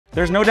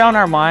There's no doubt in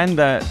our mind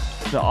that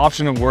the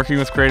option of working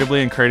with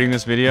Creatively and creating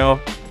this video,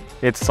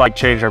 it's like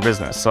changed our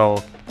business.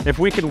 So if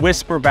we could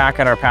whisper back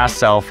at our past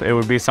self, it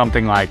would be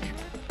something like,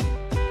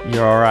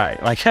 you're all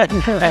right. Like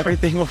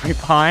everything will be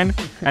fine.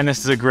 And this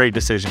is a great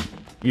decision.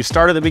 You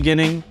start at the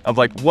beginning of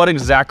like, what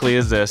exactly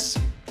is this?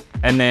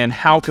 And then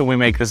how can we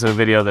make this a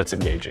video that's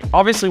engaging?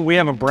 Obviously we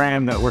have a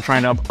brand that we're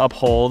trying to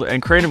uphold,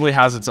 and Creatively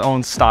has its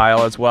own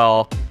style as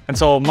well. And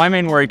so my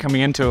main worry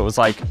coming into it was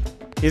like,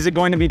 is it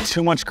going to be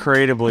too much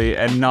Creatively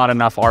and not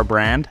enough our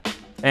brand?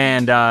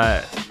 And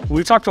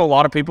we've talked to a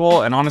lot of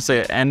people, and honestly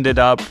it ended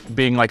up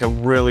being like a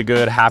really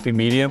good happy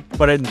medium,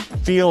 but it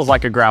feels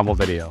like a gravel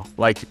video.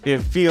 Like it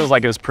feels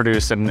like it was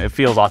produced and it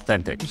feels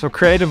authentic. So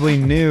Creatively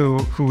knew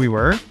who we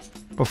were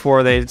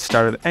before they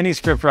started any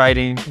script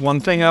writing. One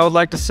thing I would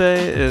like to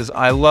say is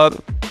I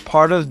love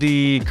part of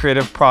the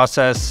creative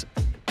process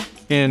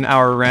in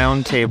our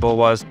round table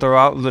was throw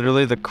out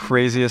literally the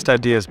craziest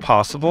ideas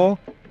possible.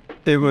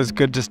 It was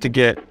good just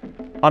to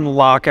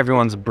unlock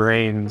everyone's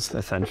brains,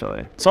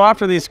 essentially. So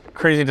after these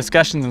crazy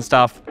discussions and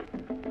stuff,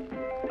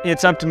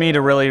 it's up to me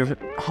to really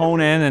hone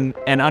in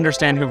and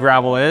understand who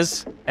gravel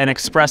is and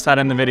express that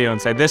in the video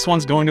and say, this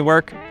one's going to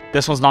work,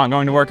 this one's not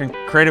going to work. And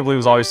Creatively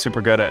was always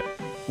super good at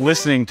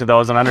listening to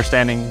those and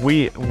understanding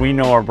we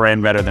know our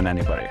brand better than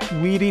anybody.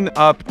 Leading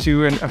up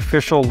to an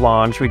official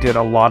launch, we did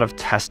a lot of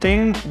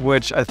testing,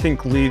 which I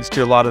think leads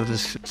to a lot of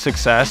this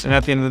success. And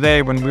at the end of the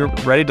day, when we were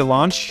ready to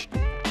launch,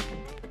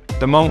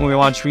 the moment we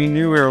launched, we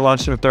knew we were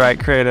launching with the right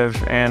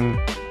creative, and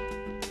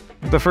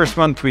the first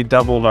month we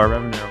doubled our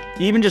revenue.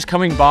 Even just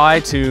coming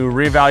by to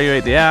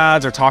reevaluate the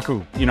ads or talk,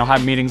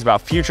 have meetings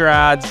about future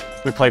ads.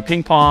 We play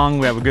ping pong,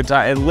 we have a good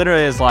time. It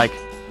literally is like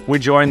we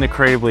joined the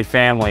Creatively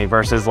family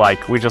versus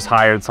like we just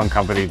hired some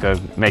company to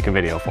make a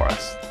video for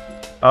us.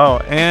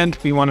 Oh, and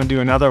we want to do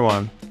another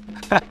one.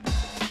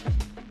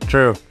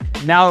 True.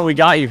 Now that we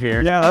got you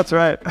here. Yeah, that's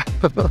right.